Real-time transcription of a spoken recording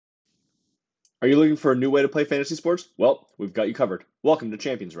Are you looking for a new way to play fantasy sports? Well, we've got you covered. Welcome to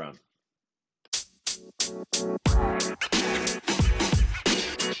Champions Round.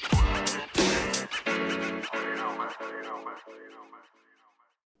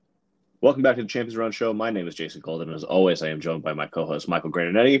 Welcome back to the Champions Round show. My name is Jason Golden, and as always, I am joined by my co-host, Michael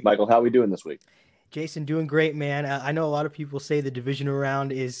Grananetti. Michael, how are we doing this week? Jason, doing great, man. I know a lot of people say the divisional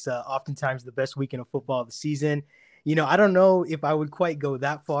round is oftentimes the best weekend of football of the season. I don't know if I would quite go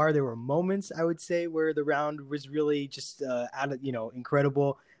that far. There were moments, I would say, where the round was really just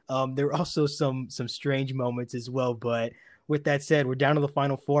incredible. There were also some strange moments as well. But with that said, we're down to the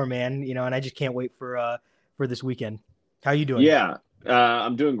final four, man. And I just can't wait for this weekend. How you doing? Yeah,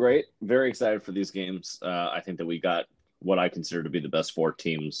 I'm doing great. Very excited for these games. I think that we got what I consider to be the best four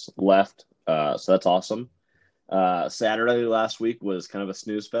teams left. So that's awesome. Saturday last week was kind of a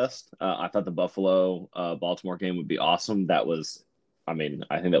snooze fest. I thought the Buffalo Baltimore game would be awesome. I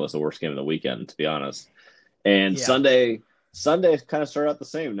think that was the worst game of the weekend, to be honest. And Yeah. Sunday kind of started out the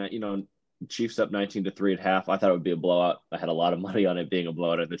same. Chiefs up 19-3 at half. I thought it would be a blowout. I had a lot of money on it being a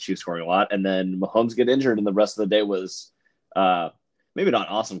blowout and the Chiefs scoring a lot. And then Mahomes get injured, and the rest of the day was maybe not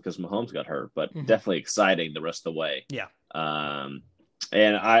awesome because Mahomes got hurt, but definitely exciting the rest of the way. Yeah.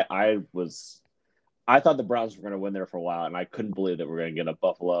 And I thought the Browns were going to win there for a while, and I couldn't believe that we're going to get a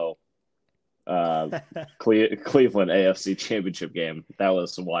Buffalo Cleveland AFC Championship game. That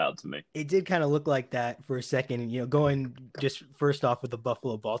was wild to me. It did kind of look like that for a second, going just first off with the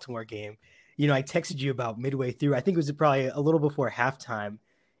Buffalo Baltimore game. I texted you about midway through. I think it was probably a little before halftime.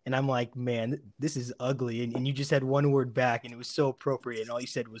 And I'm like, man, this is ugly. And you just had one word back, and it was so appropriate. And all you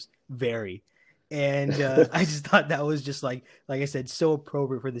said was very. And I just thought that was just like I said, so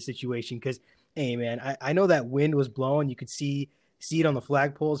appropriate for the situation. Because, hey, man, I know that wind was blowing. You could see it on the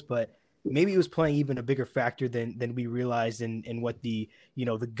flagpoles, but maybe it was playing even a bigger factor than we realized in what the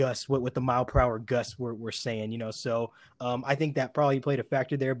gusts, what the mile per hour gusts were saying. So I think that probably played a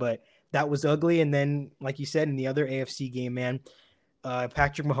factor there. But that was ugly. And then, like you said, in the other AFC game, man,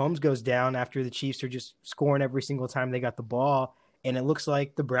 Patrick Mahomes goes down after the Chiefs are just scoring every single time they got the ball. And it looks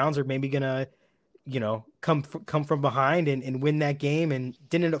like the Browns are maybe going to, come from behind and win that game, and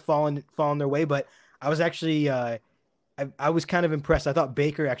didn't end up falling their way. But I was actually, I was kind of impressed. I thought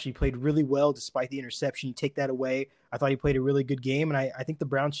Baker actually played really well despite the interception. You take that away, I thought he played a really good game. And I think the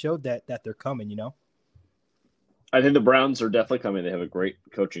Browns showed that they're coming, I think the Browns are definitely coming. They have a great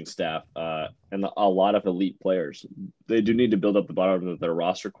coaching staff and a lot of elite players. They do need to build up the bottom of their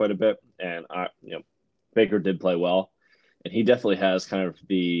roster quite a bit. And Baker did play well, and he definitely has kind of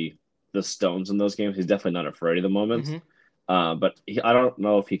the stones in those games. He's definitely not afraid of the moments. But I don't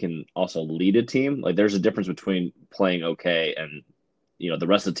know if he can also lead a team. Like, there's a difference between playing okay and the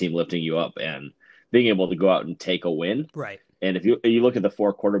rest of the team lifting you up and being able to go out and take a win. Right. And if you look at the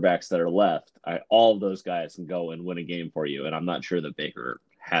four quarterbacks that are left, all of those guys can go and win a game for you. And I'm not sure that Baker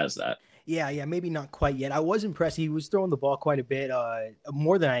has that. Yeah, maybe not quite yet. I was impressed. He was throwing the ball quite a bit,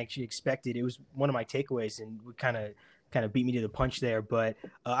 more than I actually expected. It was one of my takeaways, and would kind of beat me to the punch there. But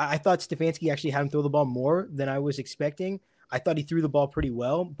I thought Stefanski actually had him throw the ball more than I was expecting. I thought he threw the ball pretty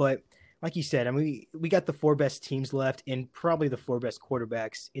well, but like you said, I mean, we got the four best teams left and probably the four best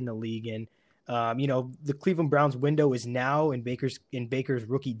quarterbacks in the league. And the Cleveland Browns window is now in Baker's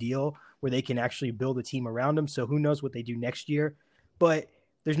rookie deal, where they can actually build a team around him. So who knows what they do next year? But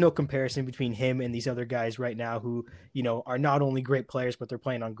there's no comparison between him and these other guys right now who, are not only great players, but they're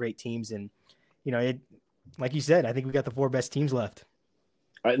playing on great teams. And, like you said, I think we got the four best teams left.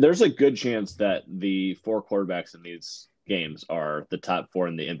 There's a good chance that the four quarterbacks in these games are the top four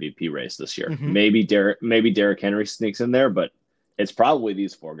in the MVP race this year. Maybe Derrick Henry sneaks in there, but it's probably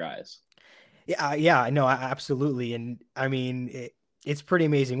these four guys. Yeah, no, absolutely. And I mean, it's pretty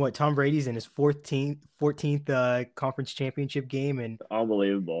amazing. What, Tom Brady's in his 14th conference championship game, and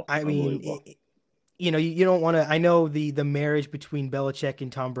unbelievable. I mean, you don't want to. I know the marriage between Belichick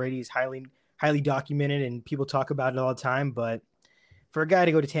and Tom Brady is highly documented, and people talk about it all the time. But for a guy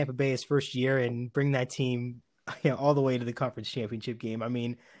to go to Tampa Bay his first year and bring that team, all the way to the conference championship game, I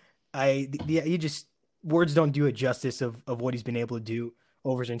mean, words don't do it justice of what he's been able to do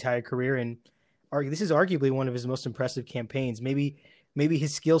over his entire career. And this is arguably one of his most impressive campaigns. Maybe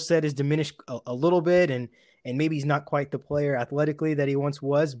his skill set is diminished a little bit, and maybe he's not quite the player athletically that he once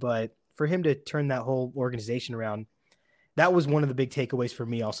was, but for him to turn that whole organization around, that was one of the big takeaways for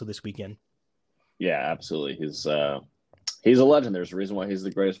me also this weekend. Yeah, absolutely. He's a legend. There's a reason why he's the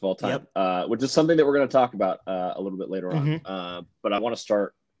greatest of all time, which is something that we're going to talk about a little bit later on. But I want to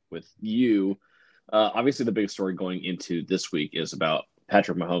start with you. Obviously, the big story going into this week is about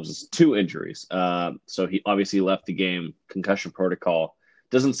Patrick Mahomes' two injuries. So he obviously left the game, concussion protocol,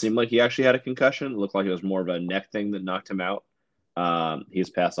 Doesn't seem like he actually had a concussion. It looked like it was more of a neck thing that knocked him out. He's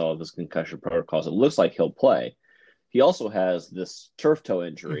passed all of his concussion protocols. It looks like he'll play. He also has this turf toe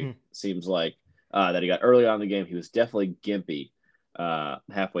injury. Hmm. Seems like that he got early on in the game. He was definitely gimpy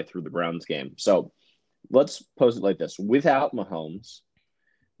halfway through the Browns game. So let's pose it like this: without Mahomes,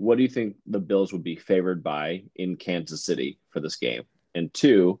 what do you think the Bills would be favored by in Kansas City for this game? And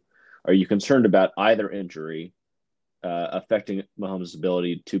two, are you concerned about either injury affecting Mahomes'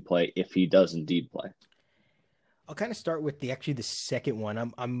 ability to play if he does indeed play? I'll kind of start with the second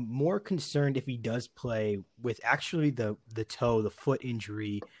one. I'm more concerned if he does play with actually the toe, the foot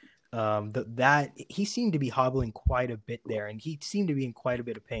injury. That he seemed to be hobbling quite a bit there, and he seemed to be in quite a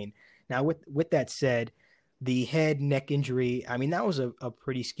bit of pain. Now, with that said, the head neck injury, I mean, that was a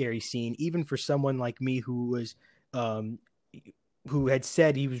pretty scary scene, even for someone like me um, who had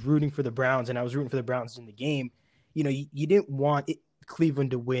said he was rooting for the Browns, and I was rooting for the Browns in the game. You didn't want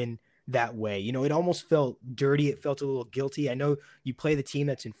Cleveland to win that way. It almost felt dirty. It felt a little guilty. I know you play the team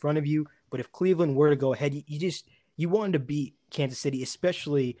that's in front of you, but if Cleveland were to go ahead, you wanted to beat Kansas City,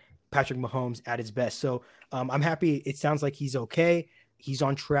 especially Patrick Mahomes at his best. So I'm happy. It sounds like he's okay. He's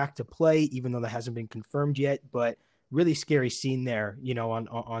on track to play, even though that hasn't been confirmed yet. But really scary scene there,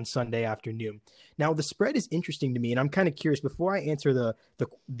 on Sunday afternoon. Now the spread is interesting to me, and I'm kind of curious. Before I answer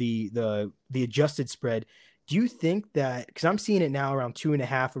the adjusted spread, do you think that, because I'm seeing it now around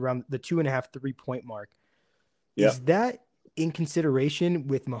 2.5, around the 2.5 3 point mark, Yeah. is that in consideration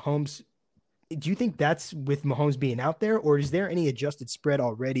with Mahomes? Do you think that's with Mahomes being out there, or is there any adjusted spread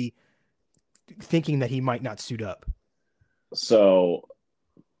already thinking that he might not suit up? So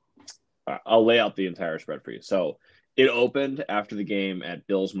I'll lay out the entire spread for you. So it opened after the game at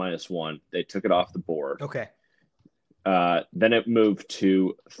Bills -1. They took it off the board. Okay. Then it moved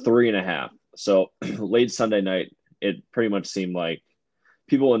to 3.5. So late Sunday night, it pretty much seemed like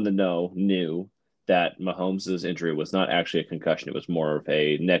people in the know knew that Mahomes' injury was not actually a concussion. It was more of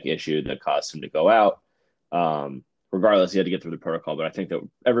a neck issue that caused him to go out. Regardless, he had to get through the protocol, but I think that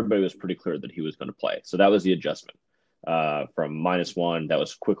everybody was pretty clear that he was going to play. So that was the adjustment from -1. That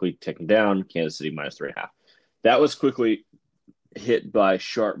was quickly taken down. Kansas City -3.5. That was quickly hit by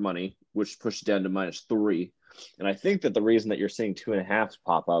sharp money, which pushed down to -3. And I think that the reason that you're seeing 2.5s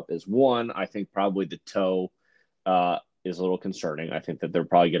pop up is one, I think probably the toe is a little concerning. I think that they're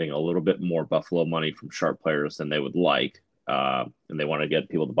probably getting a little bit more Buffalo money from sharp players than they would like. And they want to get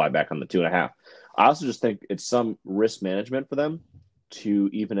people to buy back on the 2.5. I also just think it's some risk management for them to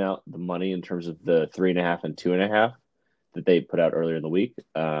even out the money in terms of the 3.5 and 2.5 that they put out earlier in the week.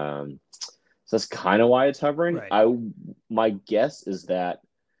 So that's kind of why it's hovering. Right. My guess is that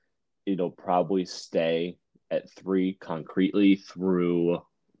it'll probably stay at 3 concretely through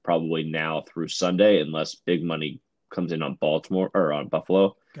probably now through Sunday, unless big money comes in on Baltimore or on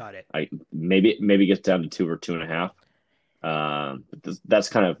Buffalo. Got it. Maybe gets down to 2 or 2.5. That's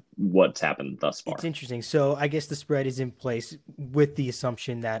kind of what's happened thus far. It's interesting. So I guess the spread is in place with the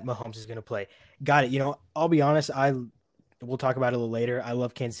assumption that Mahomes is going to play. Got it. I'll be honest. We'll talk about it a little later. I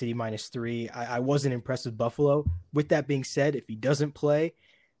love Kansas City -3. I wasn't impressed with Buffalo. With that being said, if he doesn't play,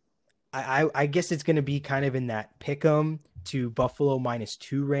 I guess it's going to be kind of in that pick'em to Buffalo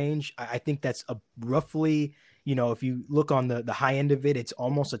 -2 range. I think that's a roughly, if you look on the high end of it, it's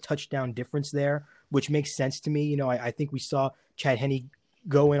almost a touchdown difference there, which makes sense to me. I think we saw Chad Henne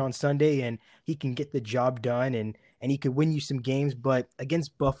go in on Sunday, and he can get the job done, and he could win you some games. But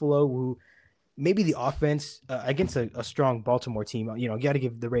against Buffalo, who maybe the offense against a strong Baltimore team, you got to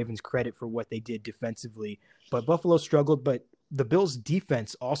give the Ravens credit for what they did defensively. But Buffalo struggled, but the Bills'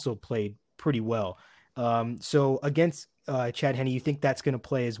 defense also played pretty well. So against Chad Henne, you think that's going to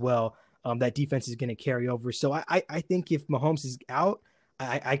play as well? That defense is going to carry over. So I think if Mahomes is out,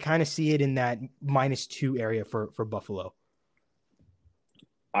 I kind of see it in that -2 area for Buffalo.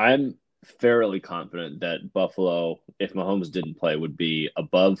 I'm fairly confident that Buffalo, if Mahomes didn't play, would be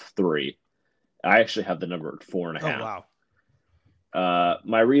above 3. I actually have the number at 4.5. Oh, wow.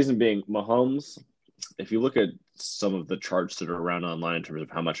 My reason being Mahomes, if you look at some of the charts that are around online in terms of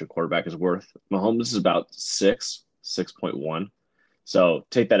how much a quarterback is worth, Mahomes is about 6.1. So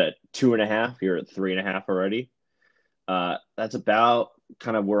take that at 2.5. You're at 3.5 already. That's about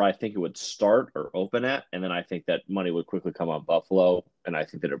kind of where I think it would start or open at. And then I think that money would quickly come on Buffalo. And I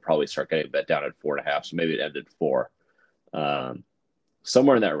think that it'd probably start getting bet down at 4.5. So maybe it ended 4.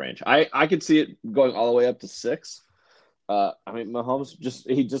 Somewhere in that range. I could see it going all the way up to 6. Mahomes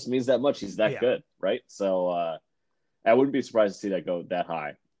he just means that much. He's that good, right? So I wouldn't be surprised to see that go that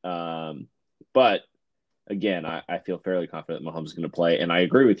high. But again, I feel fairly confident Mahomes is going to play, and I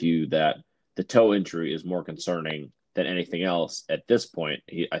agree with you that the toe injury is more concerning than anything else at this point.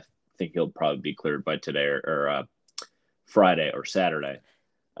 I think he'll probably be cleared by today or Friday or Saturday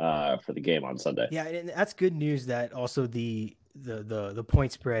for the game on Sunday. Yeah, and that's good news that also the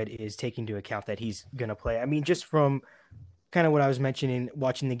point spread is taking into account that he's going to play. I mean, just from kind of what I was mentioning,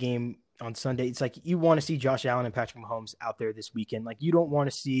 watching the game on Sunday, it's like you want to see Josh Allen and Patrick Mahomes out there this weekend. Like you don't want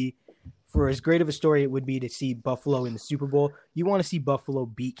to see, for as great of a story it would be to see Buffalo in the Super Bowl, you want to see Buffalo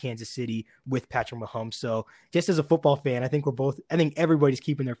beat Kansas City with Patrick Mahomes. So just as a football fan, I think everybody's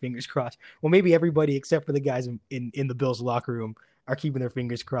keeping their fingers crossed. Well, maybe everybody except for the guys in the Bills locker room are keeping their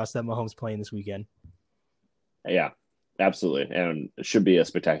fingers crossed that Mahomes playing this weekend. Yeah, absolutely. And it should be a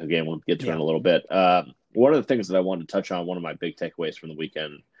spectacular game. We'll get to it in a little bit. One of the things that I wanted to touch on, one of my big takeaways from the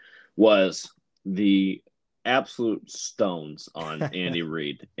weekend was the absolute stones on Andy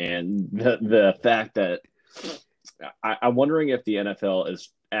Reid and the fact that I'm wondering if the NFL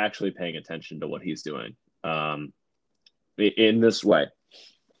is actually paying attention to what he's doing in this way.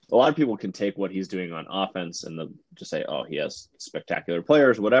 A lot of people can take what he's doing on offense and just say, oh, he has spectacular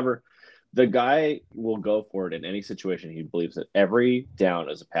players, whatever. The guy will go for it in any situation. He believes that every down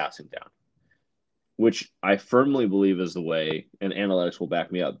is a passing down, which I firmly believe is the way, and analytics will back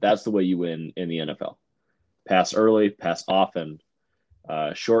me up. That's the way you win in the NFL. Pass early, pass often,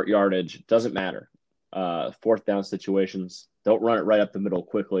 short yardage, doesn't matter. Fourth down situations, don't run it right up the middle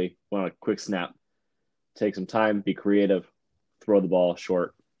quickly. Want a quick snap. Take some time, be creative, throw the ball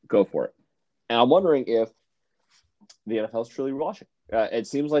short, go for it. And I'm wondering if the NFL is truly watching. It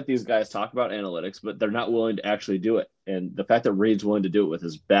seems like these guys talk about analytics, but they're not willing to actually do it. And the fact that Reid's willing to do it with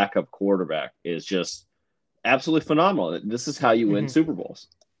his backup quarterback is just absolutely phenomenal. This is how you win Super Bowls.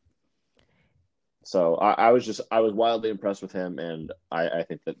 So I was wildly impressed with him, and I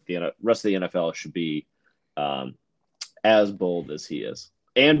think that the rest of the NFL should be as bold as he is.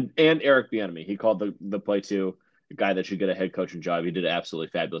 And Eric Bieniemy, he called the play too. A guy that should get a head coaching job. He did an absolutely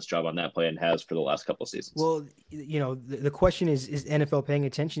fabulous job on that play and has for the last couple of seasons. Well, the question is NFL paying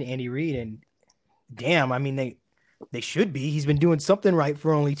attention to Andy Reid? And damn, I mean, they should be. He's been doing something right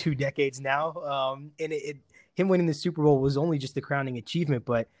for only 2 decades now. And him winning the Super Bowl was only just the crowning achievement.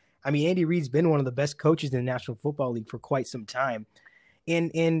 But I mean, Andy Reid's been one of the best coaches in the National Football League for quite some time.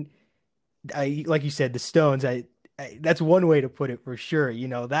 And like you said, the Stones, that's one way to put it for sure.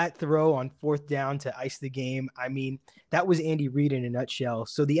 That throw on 4th down to ice the game. I mean, that was Andy Reid in a nutshell.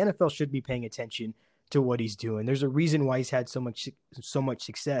 So the NFL should be paying attention to what he's doing. There's a reason why he's had so much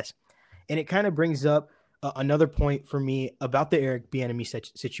success. And it kind of brings up another point for me about the Eric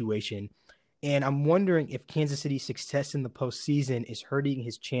Bieniemy situation. And I'm wondering if Kansas City's success in the postseason is hurting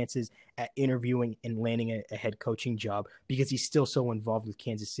his chances at interviewing and landing a head coaching job because he's still so involved with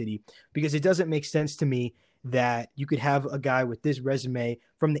Kansas City. Because it doesn't make sense to me that you could have a guy with this resume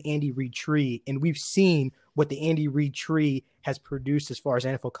from the Andy Reid tree, and we've seen what the Andy Reid tree has produced as far as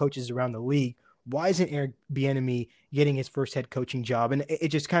NFL coaches around the league. Why isn't Eric Bieniemy getting his first head coaching job? And it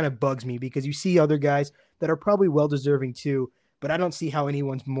just kind of bugs me because you see other guys that are probably well-deserving too, but I don't see how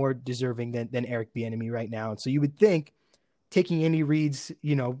anyone's more deserving than Eric Bieniemy right now. And so you would think taking Andy Reid's,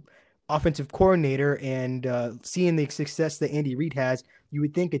 offensive coordinator and seeing the success that Andy Reid has, you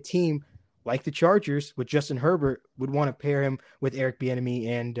would think a team like the Chargers with Justin Herbert would want to pair him with Eric Bieniemy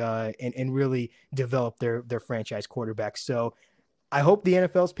and really develop their franchise quarterback. So I hope the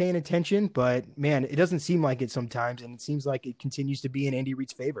NFL is paying attention, but man, it doesn't seem like it sometimes, and it seems like it continues to be in Andy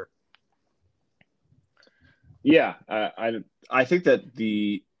Reid's favor. Yeah, I think that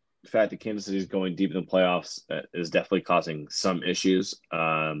the fact that Kansas City is going deep in the playoffs is definitely causing some issues.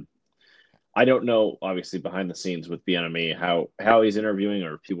 I don't know, obviously, behind the scenes with Bieniemy how he's interviewing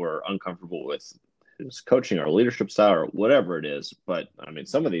or if people are uncomfortable with his coaching or leadership style or whatever it is. But I mean,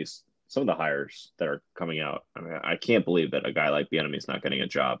 some of the hires that are coming out, I mean, I can't believe that a guy like Bieniemy is not getting a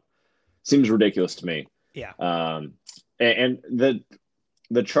job. Seems ridiculous to me. Yeah. And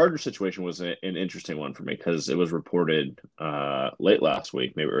the Charger situation was an interesting one for me because it was reported late last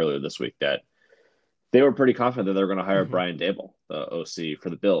week, maybe earlier this week, that they were pretty confident that they were going to hire Brian Daboll, the OC for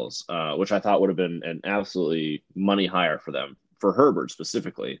the Bills, which I thought would have been an absolutely money hire for them, for Herbert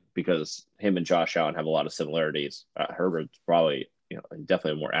specifically, because him and Josh Allen have a lot of similarities. Herbert's probably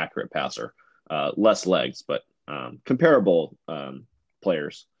definitely a more accurate passer, less legs, but comparable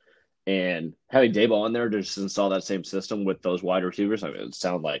players. And having Daboll in there to just install that same system with those wide receivers, I mean, it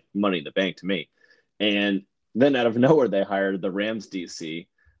sounded like money in the bank to me. And then out of nowhere, they hired the Rams DC,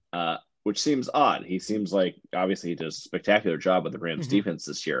 which seems odd. He seems like, obviously, he does a spectacular job with the Rams defense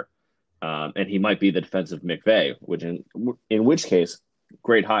this year. And he might be the defensive McVay, which in which case,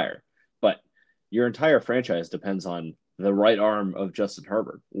 great hire. But your entire franchise depends on the right arm of Justin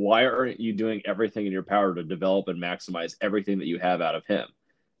Herbert. Why aren't you doing everything in your power to develop and maximize everything that you have out of him?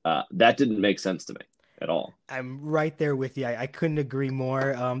 That didn't make sense to me at all. I'm right there with you. I couldn't agree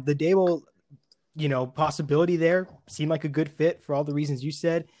more. The Dable, possibility there seemed like a good fit for all the reasons you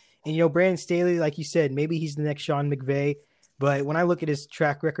said. And, Brandon Staley, like you said, maybe he's the next Sean McVay. But when I look at his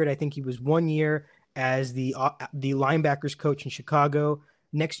track record, I think he was 1 year as the linebackers coach in Chicago.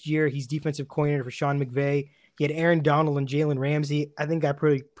 Next year, he's defensive coordinator for Sean McVay. He had Aaron Donald and Jalen Ramsey. I think I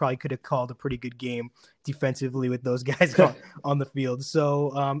probably could have called a pretty good game defensively with those guys on the field.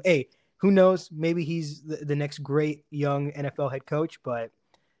 So, hey, who knows? Maybe he's the next great young NFL head coach, but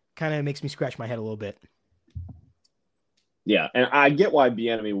kind of makes me scratch my head a little bit. Yeah, and I get why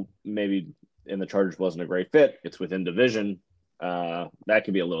Bieniemy maybe in the Chargers wasn't a great fit. It's within division. That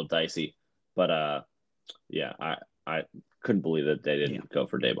could be a little dicey, but yeah, I couldn't believe that they didn't go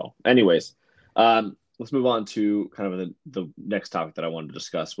for Daboll. Anyways, let's move on to kind of the next topic that I wanted to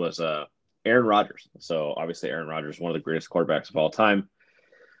discuss was Aaron Rodgers. So obviously Aaron Rodgers, one of the greatest quarterbacks of all time,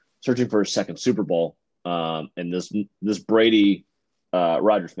 searching for his second Super Bowl. And this Brady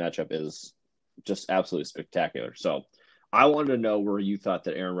Rodgers matchup is just absolutely spectacular. So I wanted to know where you thought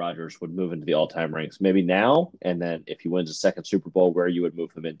that Aaron Rodgers would move into the all-time ranks, maybe now, and then if he wins a second Super Bowl, where you would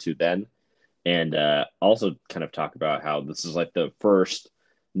move him into then, and also kind of talk about how this is like the first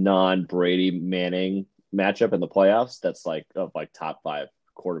non-Brady Manning matchup in the playoffs that's like of like top 5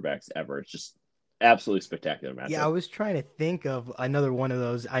 quarterbacks ever. It's just absolutely spectacular matchup. Yeah, I was trying to think of another one of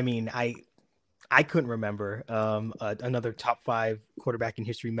those. I mean, I couldn't remember another top 5 quarterback in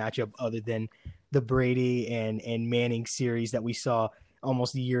history matchup other than the Brady and Manning series that we saw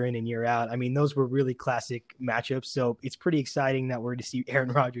almost a year in and year out. I mean, those were really classic matchups. So it's pretty exciting that we're to see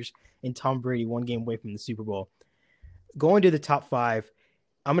Aaron Rodgers and Tom Brady one game away from the Super Bowl. Going to the top 5,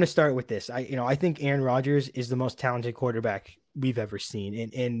 I'm going to start with this. I think Aaron Rodgers is the most talented quarterback we've ever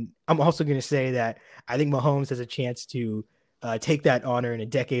seen. And I'm also going to say that I think Mahomes has a chance to take that honor in a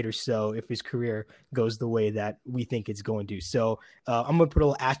decade or so if his career goes the way that we think it's going to. So I'm going to put a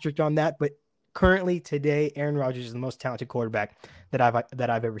little asterisk on that. But currently today, Aaron Rodgers is the most talented quarterback that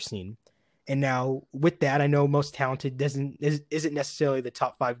I've ever seen. And now with that, I know most talented isn't necessarily the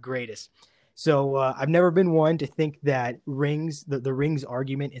top 5 greatest. So I've never been one to think that the rings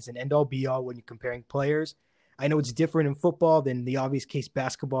argument is an end all be all when you're comparing players. I know it's different in football than the obvious case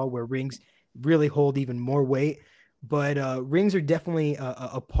basketball, where rings really hold even more weight. But rings are definitely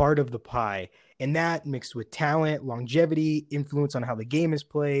a part of the pie, and that mixed with talent, longevity, influence on how the game is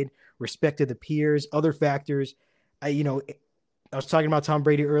played, respect to the peers, other factors. I was talking about Tom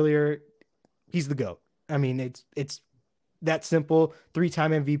Brady earlier. He's the GOAT. I mean, it's that simple.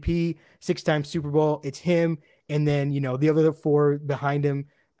 3-time MVP, 6-time Super Bowl. It's him, and then the other 4 behind him.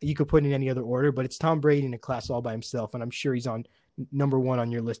 You could put in any other order, but it's Tom Brady in a class all by himself, and I'm sure he's on number 1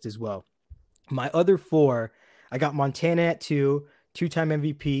 on your list as well. My other 4. I got Montana at 2, 2-time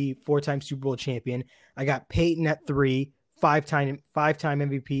MVP, 4-time Super Bowl champion. I got Peyton at 3, 5-time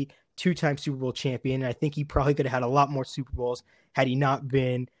MVP, 2-time Super Bowl champion. And I think he probably could have had a lot more Super Bowls had he not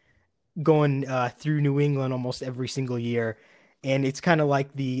been going through New England almost every single year. And it's kind of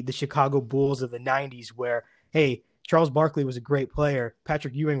like the Chicago Bulls of the 90s where, hey, Charles Barkley was a great player.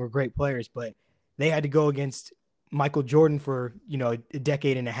 Patrick Ewing were great players, but they had to go against Michael Jordan for, a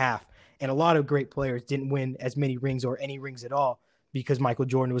decade and a half. And a lot of great players didn't win as many rings or any rings at all because Michael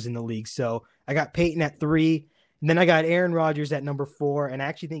Jordan was in the league. So I got Peyton at 3. And then I got Aaron Rodgers at number 4. And I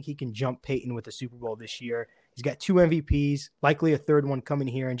actually think he can jump Peyton with the Super Bowl this year. He's got 2 MVPs, likely a third one coming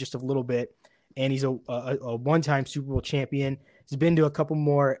here in just a little bit. And he's a one-time Super Bowl champion. He's been to a couple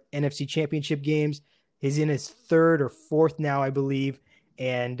more NFC championship games. He's in his 3rd or 4th now, I believe.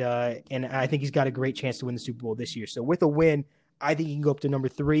 And I think he's got a great chance to win the Super Bowl this year. So with a win, I think he can go up to number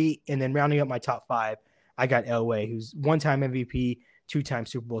 3, and then rounding up my top 5, I got Elway, who's 1-time MVP, 2-time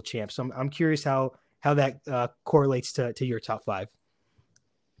Super Bowl champ. So I'm curious how that correlates to your top 5.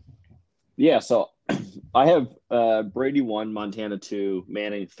 Yeah, so I have Brady 1, Montana 2,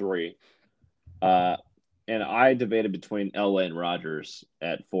 Manning 3, and I debated between Elway and Rodgers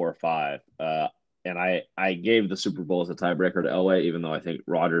at 4 or 5. And I gave the Super Bowl as a tiebreaker to Elway, even though I think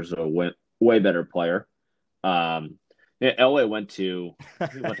Rodgers is a way better player. Yeah, Elway went to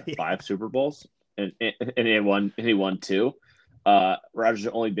 5 Super Bowls and he won 2. Rodgers has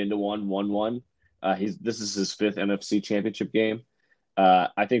only been to one, won 1. This is his 5th NFC Championship game.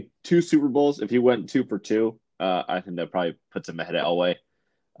 I think 2 Super Bowls. If he went 2 for 2, I think that probably puts him ahead of Elway.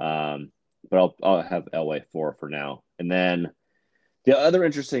 But I'll have Elway 4 for now. And then the other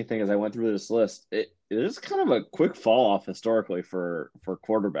interesting thing as I went through this list, it is kind of a quick fall off historically for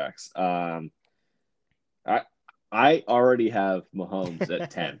quarterbacks. I already have Mahomes at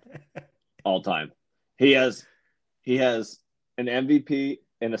 10 all time. He has he has an MVP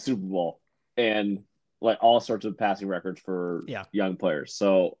and a Super Bowl and like all sorts of passing records for Yeah, young players.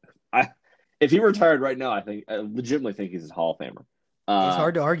 So I if he retired right now, I legitimately think he's a Hall of Famer. it's Uh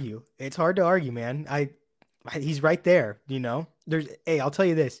hard to argue. It's hard to argue, man. He's right there. There's. Hey, I'll tell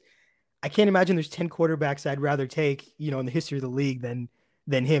you this. I can't imagine there's 10 quarterbacks I'd rather take, in the history of the league than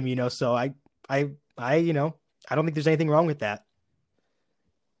him. So I don't think there's anything wrong with that.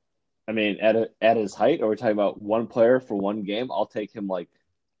 I mean at his height, are we talking about one player for one game? I'll take him like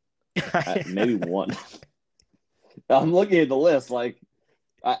at maybe one. I'm looking at the list. Like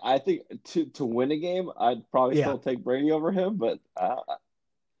I think to win a game, I'd probably Yeah. still take Brady over him, but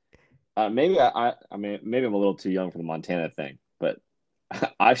maybe I mean maybe I'm a little too young for the Montana thing, but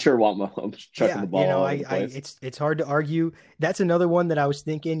I sure want Mahomes chucking Yeah, the ball all over the place. it's hard to argue. That's another one that I was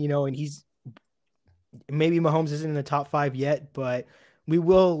thinking, and he's maybe Mahomes isn't in the top 5 yet, but we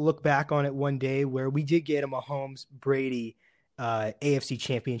will look back on it one day where we did get a Mahomes Brady AFC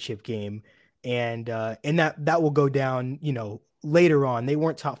Championship game, and that will go down, later on. They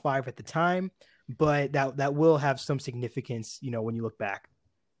weren't top 5 at the time, but that will have some significance, when you look back.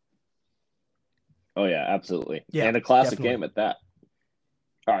 Oh yeah, absolutely, Yeah, and a classic definitely. game at that.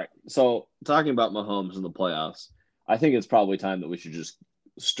 All right, so talking about Mahomes in the playoffs, I think it's probably time that we should just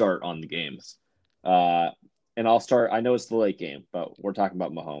start on the games. Uh, and I'll start. I know it's the late game, but we're talking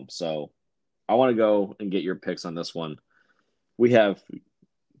about Mahomes, so I want to go and get your picks on this one. We have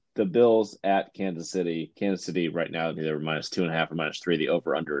the Bills at Kansas City. Kansas City right now either -2.5 or -3. The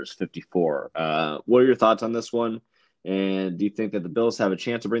over under is 54. What are your thoughts on this one? And do you think that the Bills have a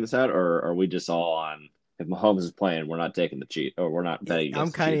chance to bring this out, or are we just all on if Mahomes is playing, we're not taking the cheat or we're not betting I'm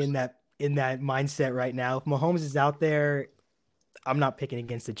against the kind of Chiefs? in that mindset right now. If Mahomes is out there, I'm not picking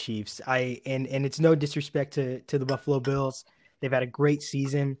against the Chiefs. And it's no disrespect to the Buffalo Bills. They've had a great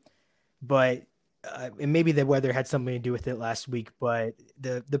season, but and maybe the weather had something to do with it last week. But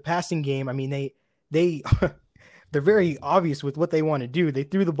the passing game, I mean, they they're very obvious with what they want to do. They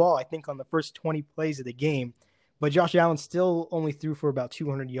threw the ball, I think, on the first 20 plays of the game, but Josh Allen still only threw for about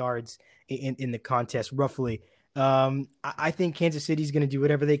 200 yards in the contest, roughly. I think Kansas City's going to do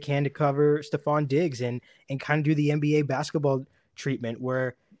whatever they can to cover Stephon Diggs and kind of do the NBA basketball treatment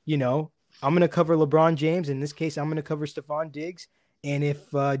where, I'm going to cover LeBron James. In this case, I'm going to cover Stephon Diggs. And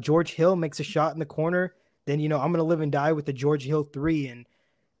if George Hill makes a shot in the corner, then, I'm going to live and die with the George Hill three. And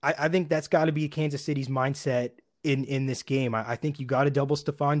I think that's got to be Kansas City's mindset in this game. I think you got to double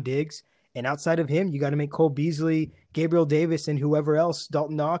Stephon Diggs. And outside of him, you got to make Cole Beasley, Gabriel Davis, and whoever else,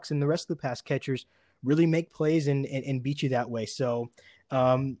 Dalton Knox, and the rest of the pass catchers really make plays and beat you that way. So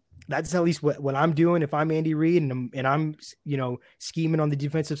that's at least what I'm doing if I'm Andy Reid and I'm scheming on the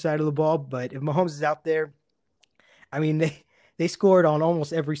defensive side of the ball. But if Mahomes is out there, I mean they scored on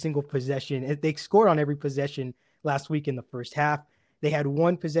almost every single possession. They scored on every possession last week in the first half. They had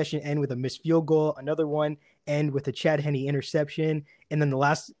one possession end with a missed field goal, another one end with a Chad Henne interception, and then the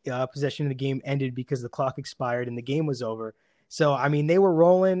last possession of the game ended because the clock expired and the game was over. So I mean, they were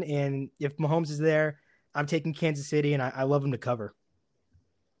rolling, and if Mahomes is there, I'm taking Kansas City, and I love them to cover.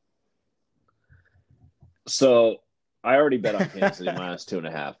 So I already bet on Kansas City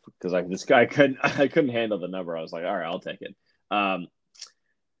 -2.5 because this guy I couldn't handle the number. I was like, all right, I'll take it.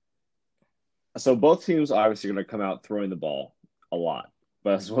 So both teams obviously are going to come out throwing the ball a lot.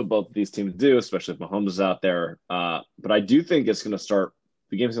 But that's what both of these teams do, especially if Mahomes is out there. But I do think it's going to start.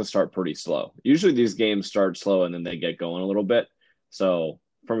 The game's going to start pretty slow. Usually these games start slow and then they get going a little bit. So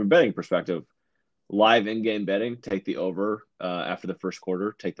from a betting perspective, live in-game betting, take the over after the first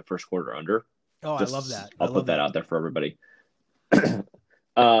quarter, take the first quarter under. Oh, I love Just that. I I'll love put that that. out there for everybody.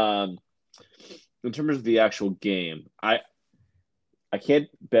 um, in terms of the actual game, I can't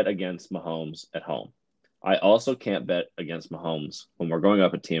bet against Mahomes at home. I also can't bet against Mahomes when we're going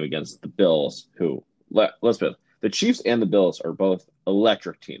up a team against the Bills, who, let's be honest, the Chiefs and the Bills are both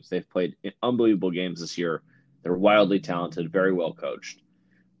electric teams. They've played unbelievable games this year. They're wildly talented, very well coached.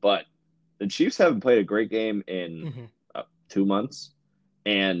 But the Chiefs haven't played a great game in Mm-hmm. 2 months.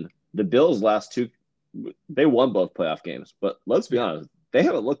 And the Bills' last two, they won both playoff games. But let's be Yeah. honest, they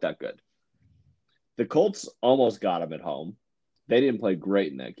haven't looked that good. The Colts almost got them at home. They didn't play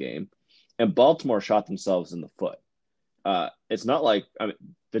great in that game. And Baltimore shot themselves in the foot. It's not like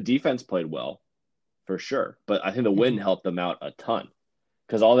the defense played well for sure, but I think the win Mm-hmm. helped them out a ton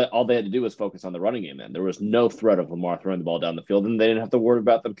because all they had to do was focus on the running game. Then there was no threat of Lamar throwing the ball down the field, and they didn't have to worry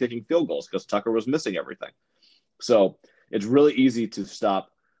about them kicking field goals because Tucker was missing everything. So it's really easy to stop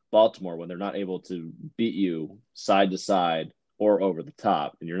Baltimore when they're not able to beat you side to side or over the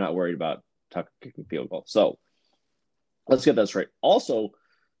top, and you're not worried about Tucker kicking field goals. So let's get that straight. Also,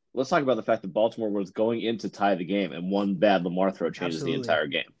 let's talk about the fact that Baltimore was going in to tie the game, and one bad Lamar throw changes the Absolutely. entire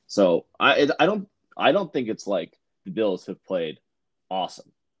game. So I don't think it's like the Bills have played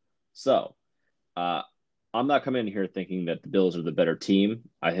awesome. So uh, I'm not coming in here thinking that the Bills are the better team.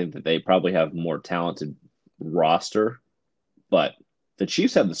 I think that they probably have more talented roster, but the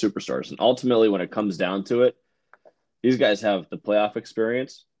Chiefs have the superstars, and ultimately, when it comes down to it, these guys have the playoff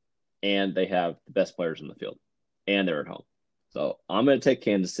experience, and they have the best players in the field, and they're at home. So I'm going to take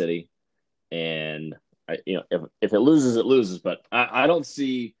Kansas City, and if it loses, it loses. But I don't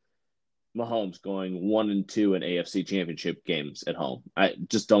see Mahomes going 1-2 in AFC Championship games at home. I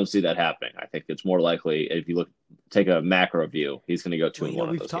just don't see that happening. I think it's more likely if you take a macro view, he's going to go two Well, and one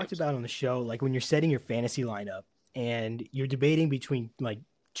in we've those talked games. about on the show, like when you're setting your fantasy lineup and you're debating between like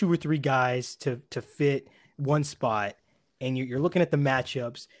two or three guys to fit one spot, and you're looking at the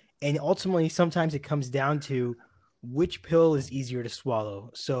matchups, and ultimately sometimes it comes down to which pill is easier to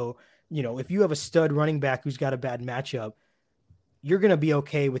swallow. So, if you have a stud running back who's got a bad matchup, you're going to be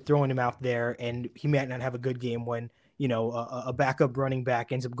okay with throwing him out there, and he might not have a good game when a backup running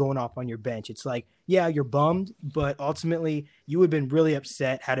back ends up going off on your bench. It's like, yeah, you're bummed, but ultimately you would have been really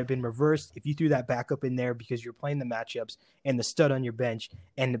upset had it been reversed if you threw that backup in there because you're playing the matchups and the stud on your bench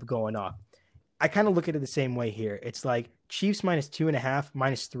ended up going off. I kind of look at it the same way here. It's like Chiefs -2.5,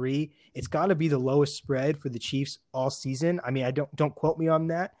 -3. It's got to be the lowest spread for the Chiefs all season. I mean, I don't quote me on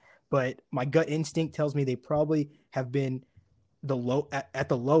that, but my gut instinct tells me they probably have been at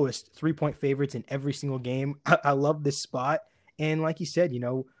the lowest 3-point favorites in every single game. I love this spot, and like you said,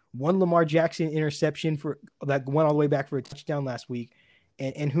 one Lamar Jackson interception for that went all the way back for a touchdown last week,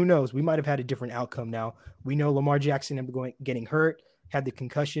 and who knows, we might have had a different outcome. Now we know Lamar Jackson getting hurt, had the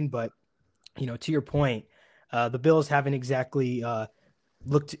concussion, but to your point, the Bills haven't exactly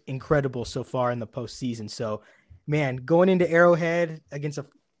looked incredible so far in the postseason. So, man, going into Arrowhead against a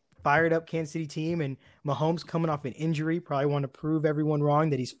fired up Kansas City team, and Mahomes coming off an injury, probably want to prove everyone wrong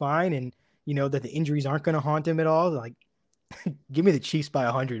that he's fine, and that the injuries aren't going to haunt him at all. Like, give me the Chiefs by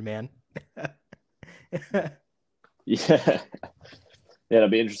 100, man. Yeah, yeah, it'll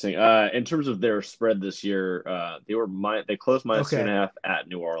be interesting. In terms of their spread this year, they closed Okay, -2.5 at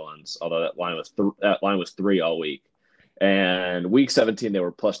New Orleans, although that line was 3 all week. And week 17 they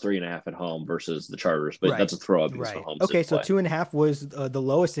were +3.5 at home versus the Chargers, but right, that's a throw up because right. Mahomes Okay, didn't so play. 2.5 was the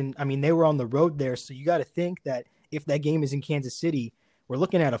lowest, and I mean they were on the road there, so you got to think that if that game is in Kansas City, we're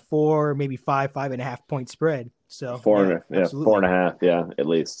looking at a 4, maybe 5.5 point spread. So yeah, Four and absolutely. a half, yeah, at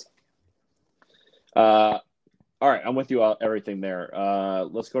least. Uh, all right, I'm with you on everything there.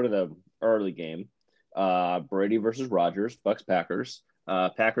 Let's go to the early game. Brady versus Rodgers, Bucks Packers.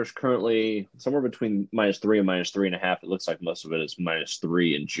 Packers currently somewhere between -3 and -3.5. It looks like most of it is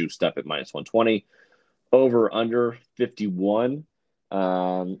 -3 and juiced up at -120. Over under 51. What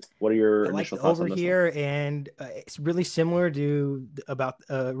are I your like initial the thoughts over on this one? here, and it's really similar to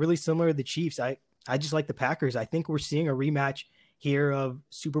the Chiefs. I just like the Packers. I think we're seeing a rematch here of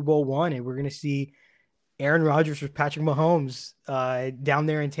Super Bowl one, and we're going to see Aaron Rodgers versus Patrick Mahomes down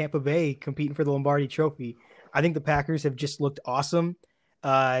there in Tampa Bay competing for the Lombardi Trophy. I think the Packers have just looked awesome.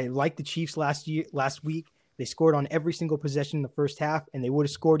 Like the Chiefs last week, they scored on every single possession in the first half, and they would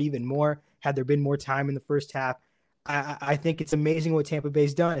have scored even more had there been more time in the first half. I think it's amazing what Tampa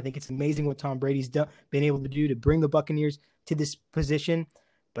Bay's done. I think it's amazing what Tom Brady's been able to do to bring the Buccaneers to this position.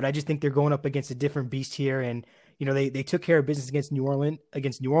 But I just think they're going up against a different beast here, and they took care of business against New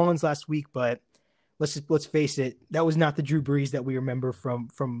Orleans last week, but let's face it, that was not the Drew Brees that we remember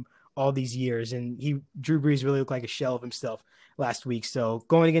from all these years. And Drew Brees really looked like a shell of himself last week. So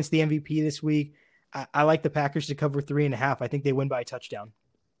going against the MVP this week, I like the Packers to cover 3.5. I think they win by a touchdown.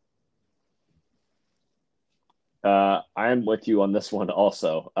 I'm with you on this one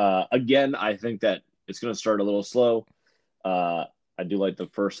also. Again, I think that it's going to start a little slow. Uh, I do like the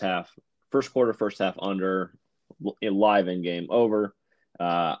first quarter, first half under live in game over.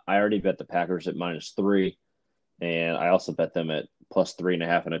 I already bet the Packers at -3, and I also bet them at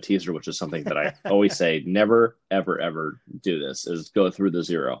 +3.5 in a teaser, which is something that I always say never, ever, ever do this is go through the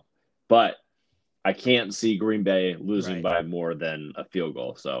zero. But I can't see Green Bay losing Right. by more than a field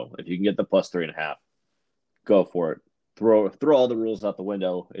goal. So if you can get the +3.5, go for it. Throw all the rules out the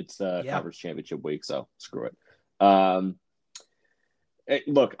window. It's Yeah. conference championship week, so screw it. Um,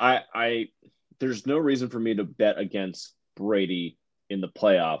 look, I there's no reason for me to bet against Brady in the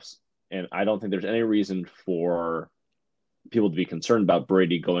playoffs, and I don't think there's any reason for people to be concerned about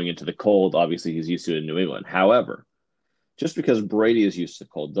Brady going into the cold. Obviously, he's used to it in New England. However, just because Brady is used to the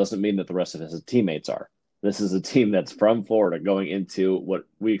cold doesn't mean that the rest of his teammates are. This is a team that's from Florida going into what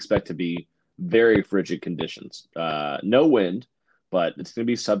we expect to be very frigid conditions. No wind, but it's going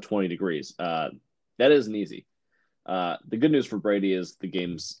to be sub 20 degrees. That isn't easy. The good news for Brady is the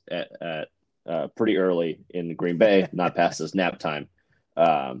game's at pretty early in Green Bay, not past his nap time.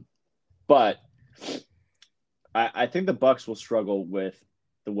 But I think the Bucs will struggle with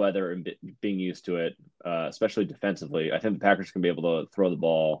the weather and being used to it, especially defensively. I think the Packers can be able to throw the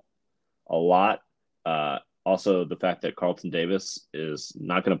ball a lot. Also, the fact that Carlton Davis is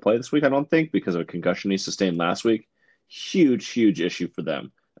not going to play this week, I don't think, because of a concussion he sustained last week. Huge issue for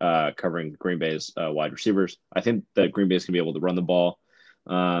them covering Green Bay's wide receivers. I think that Green Bay is going to be able to run the ball.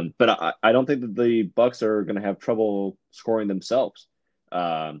 But I don't think that the Bucs are going to have trouble scoring themselves.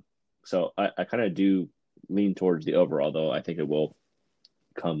 So I kind of do lean towards the over, although I think it will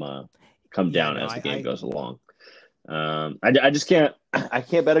come down as the game goes along. I just can't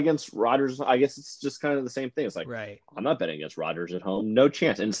bet against Rodgers. I guess it's just kind of the same thing. It's like, right. I'm not betting against Rodgers at home. No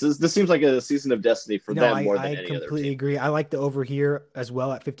chance. And this seems like a season of destiny for them more than any other team. I completely agree. I like the over here as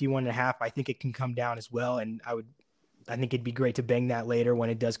well at 51.5. I think it can come down as well. And I think it'd be great to bang that later when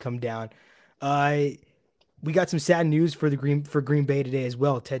it does come down. We got some sad news for Green Bay today as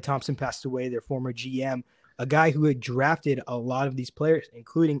well. Ted Thompson passed away, their former GM, a guy who had drafted a lot of these players,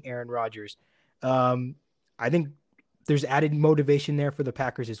 including Aaron Rodgers. I think there's added motivation there for the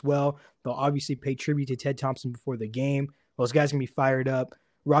Packers as well. They'll obviously pay tribute to Ted Thompson before the game. Those guys are going to be fired up.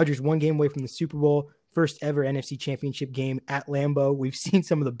 Rodgers 1 game away from the Super Bowl, first ever NFC Championship game at Lambeau. We've seen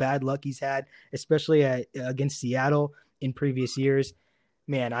some of the bad luck he's had, especially against Seattle in previous years.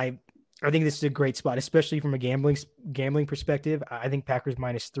 Man, I think this is a great spot, especially from a gambling perspective. I think Packers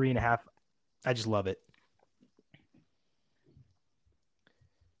 -3.5. I just love it.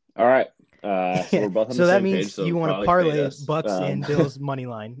 All right. So we're both on the that same means page, so you want to parlay Bucks and Bills money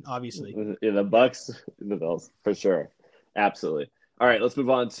line, obviously. Yeah, the Bucks, the Bills, for sure. Absolutely. All right, let's move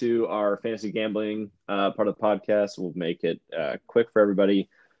on to our fantasy gambling part of the podcast. We'll make it quick for everybody.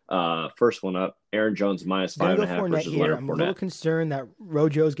 First one up, Aaron Jones -5.5 versus Leonard Fournette. I'm a little concerned that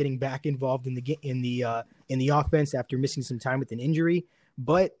Rojo's getting back involved in the offense after missing some time with an injury,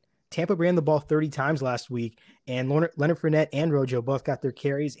 but Tampa ran the ball 30 times last week, and Leonard Fournette and Rojo both got their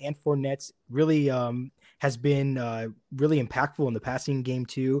carries, and Fournette's really has been really impactful in the passing game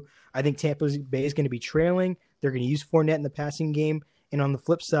too. I think Tampa Bay is going to be trailing. They're going to use Fournette in the passing game, and on the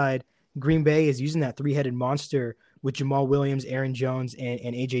flip side, Green Bay is using that 3-headed monster with Jamal Williams, Aaron Jones,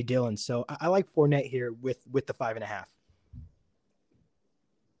 and A.J. Dillon. So I like Fournette here with the 5.5.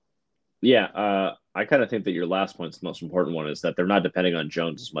 Yeah, I kind of think that your last point's the most important one, is that they're not depending on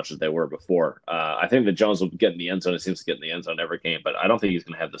Jones as much as they were before. I think that Jones will get in the end zone. It seems to get in the end zone every game, but I don't think he's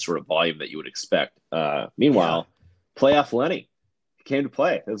going to have the sort of volume that you would expect. Meanwhile, playoff Lenny came to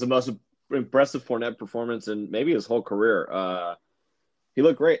play. It was the most impressive Fournette performance in maybe his whole career. He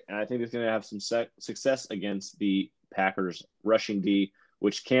looked great, and I think he's going to have some success against the Packers rushing D,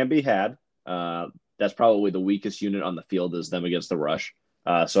 which can be had. That's probably the weakest unit on the field is them against the rush.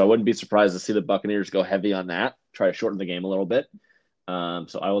 So I wouldn't be surprised to see the Buccaneers go heavy on that, try to shorten the game a little bit.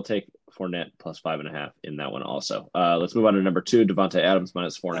 So I will take Fournette +5.5 in that one also. Let's move on to number 2, Davante Adams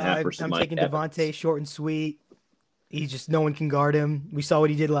 -4.5 versus Mike Evans. I'm taking Davante short and sweet. No one can guard him. We saw what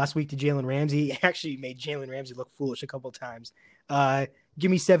he did last week to Jalen Ramsey. He actually made Jalen Ramsey look foolish a couple of times. Give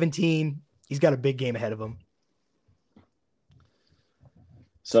me 17. He's got a big game ahead of him.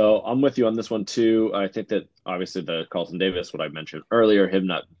 So I'm with you on this one too. I think that obviously the Carlton Davis, what I mentioned earlier, him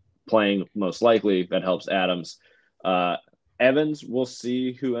not playing most likely, that helps Adams. Evans, we'll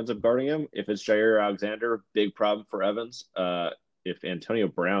see who ends up guarding him. If it's Jair Alexander, big problem for Evans. If Antonio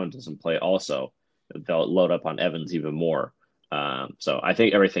Brown doesn't play also, they'll load up on Evans even more. So I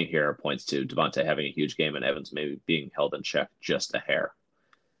think everything here points to Davante having a huge game and Evans maybe being held in check just a hair.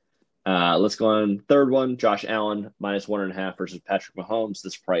 Let's go on third one. Josh Allen -1.5 versus Patrick Mahomes.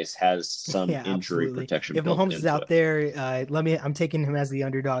 This price has some injury protection. If Mahomes is out there, I'm taking him as the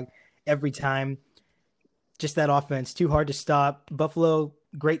underdog every time. Just that offense, too hard to stop. Buffalo,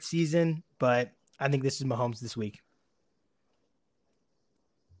 great season, but I think this is Mahomes this week.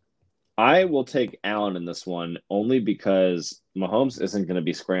 I will take Allen in this one only because Mahomes isn't going to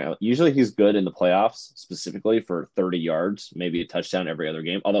be scrambling. Usually he's good in the playoffs, specifically for 30 yards, maybe a touchdown every other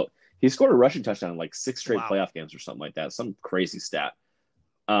game. Although he scored a rushing touchdown in like 6 straight playoff games or something like that. Some crazy stat.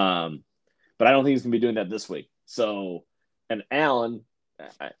 But I don't think he's going to be doing that this week. So, and Allen,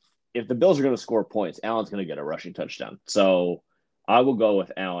 if the Bills are going to score points, Allen's going to get a rushing touchdown. So I will go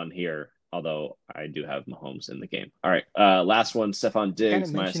with Allen here, although I do have Mahomes in the game. All right, last one, Stephon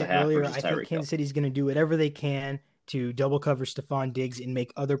Diggs -0.5 versus Tyreek Hill. I think Kansas City's going to do whatever they can to double cover Stephon Diggs and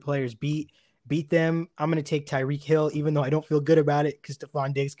make other players beat beat them. I'm going to take Tyreek Hill, even though I don't feel good about it because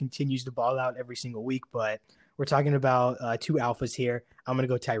Stephon Diggs continues to ball out every single week. But we're talking about two alphas here. I'm going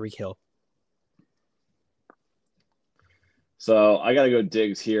to go Tyreek Hill. So I got to go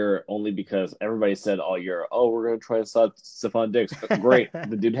Diggs here only because everybody said all year, oh, we're going to try to stop Stephon Diggs. Great.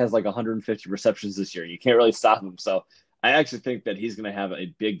 The dude has like 150 receptions this year. You can't really stop him. So I actually think that he's going to have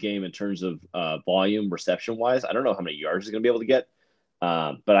a big game in terms of volume reception wise. I don't know how many yards he's going to be able to get,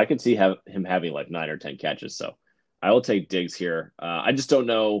 but I can see him having like 9 or 10 catches. So I will take Diggs here. I just don't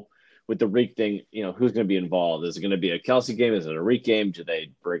know with the Reek thing, who's going to be involved? Is it going to be a Kelsey game? Is it a Reek game? Do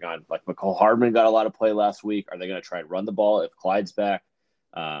they bring on, like, McCall Hardman got a lot of play last week? Are they going to try and run the ball if Clyde's back?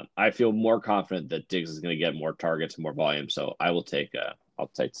 I feel more confident that Diggs is going to get more targets and more volume. So I will take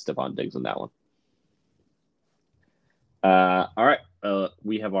Stephon Diggs on that one. All right.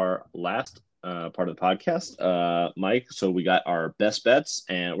 We have our last part of the podcast, Mike. So we got our best bets,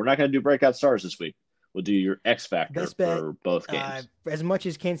 and we're not going to do breakout stars this week. We'll do your X factor for both games. As much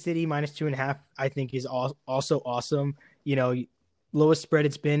as Kansas City -2.5, I think is also awesome. Lowest spread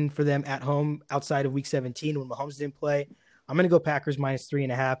it's been for them at home outside of Week 17 when Mahomes didn't play. I'm going to go Packers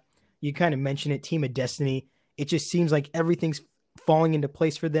 -3.5. You kind of mentioned it, team of destiny. It just seems like everything's falling into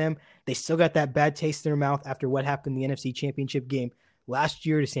place for them. They still got that bad taste in their mouth after what happened in the NFC Championship game last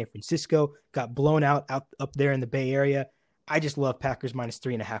year to San Francisco. Got blown out up there in the Bay Area. I just love Packers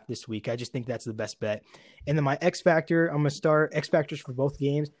 -3.5 this week. I just think that's the best bet. And then my X factor, I'm going to start X factors for both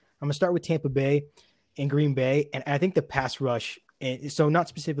games. I'm going to start with Tampa Bay and Green Bay. And I think the pass rush, so not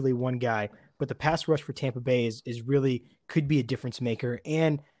specifically one guy, but the pass rush for Tampa Bay is really could be a difference maker.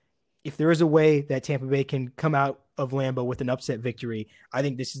 And if there is a way that Tampa Bay can come out of Lambeau with an upset victory, I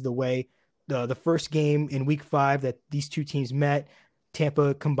think this is the way. The first game in Week 5 that these two teams met,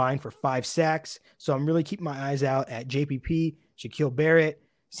 Tampa combined for 5 sacks. So I'm really keeping my eyes out at JPP, Shaquille Barrett,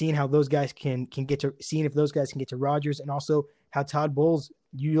 seeing how those guys seeing if those guys can get to Rodgers, and also how Todd Bowles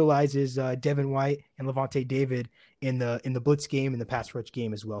utilizes Devin White and Levante David in the blitz game and the pass rush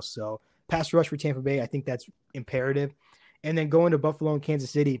game as well. So pass rush for Tampa Bay, I think that's imperative. And then going to Buffalo and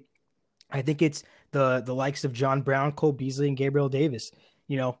Kansas City, I think it's the likes of John Brown, Cole Beasley, and Gabriel Davis.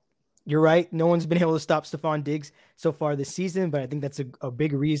 You're right. No one's been able to stop Stephon Diggs so far this season, but I think that's a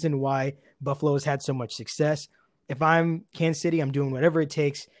big reason why Buffalo has had so much success. If I'm Kansas City, I'm doing whatever it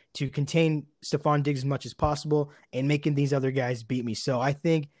takes to contain Stephon Diggs as much as possible and making these other guys beat me. So I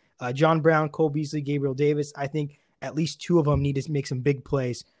think John Brown, Cole Beasley, Gabriel Davis, I think at least 2 of them need to make some big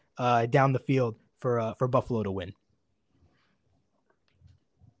plays down the field for Buffalo to win.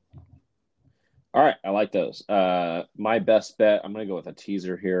 All right. I like those. My best bet, I'm going to go with a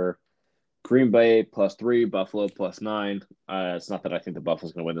teaser here. Green Bay +3, Buffalo +9. It's not that I think the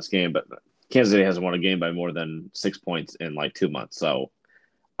Buffalo's going to win this game, but Kansas City hasn't won a game by more than 6 points in like 2 months. So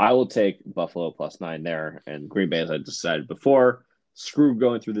I will take Buffalo +9 there. And Green Bay, as I decided before, screw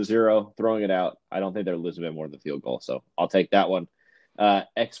going through the 0, throwing it out. I don't think they're losing by more than the field goal. So I'll take that one.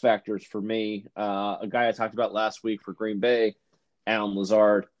 X factors for me, a guy I talked about last week for Green Bay, Allen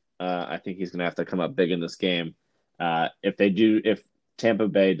Lazard. I think he's going to have to come up big in this game. If Tampa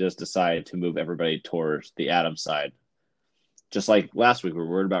Bay does decide to move everybody towards the Adams side, just like last week, we were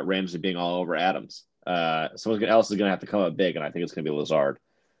worried about Ramsey being all over Adams. Someone else is going to have to come up big, and I think it's going to be Lazard.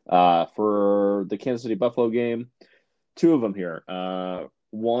 For the Kansas City Buffalo game, 2 of them here.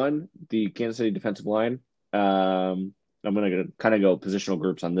 One, the Kansas City defensive line. I'm going to kind of go positional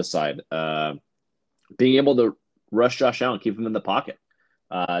groups on this side. Being able to rush Josh Allen, keep him in the pocket.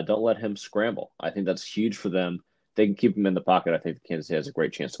 Don't let him scramble. I think that's huge for them. They can keep him in the pocket. I think Kansas City has a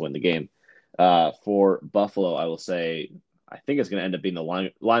great chance to win the game. For Buffalo, I will say I think it's going to end up being the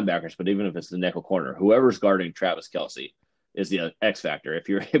linebackers, but even if it's the nickel corner, whoever's guarding Travis Kelce is the X factor. If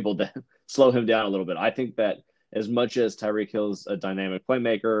you're able to slow him down a little bit, I think that as much as Tyreek Hill's a dynamic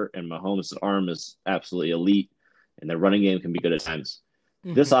playmaker and Mahomes' arm is absolutely elite and their running game can be good at times,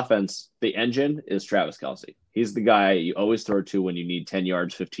 this offense, the engine is Travis Kelce. He's the guy you always throw to when you need 10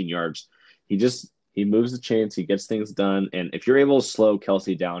 yards, 15 yards. He moves the chains. He gets things done. And if you're able to slow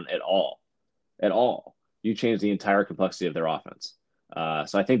Kelce down at all, you change the entire complexity of their offense.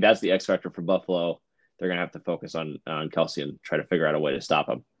 So I think that's the X factor for Buffalo. They're going to have to focus on Kelce and try to figure out a way to stop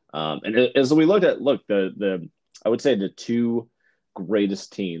him. And as we looked at, I would say the 2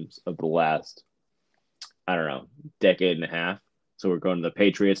 greatest teams of the last, decade and a half. So we're going to the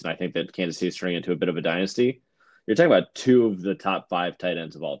Patriots, and I think that Kansas City is turning into a bit of a dynasty. You're talking about 2 of the top 5 tight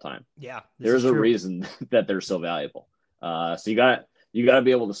ends of all time. Yeah, there's a reason that they're so valuable. So you got to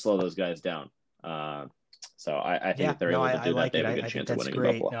be able to slow those guys down. So I think if they're able to do that, they have a good chance of winning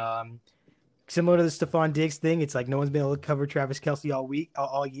Buffalo. similar to the Stephon Diggs thing. It's like no one's been able to cover Travis Kelce all week,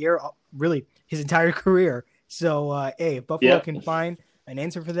 all year, really his entire career. So, hey, if Buffalo Yep. can find an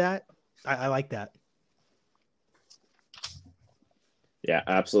answer for that, I like that. Yeah,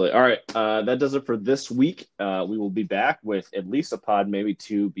 absolutely. All right. That does it for this week. We will be back with at least a pod, maybe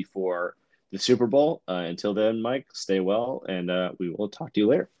two before the Super Bowl. Until then, Mike, stay well, and we will talk to you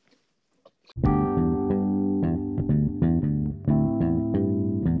later.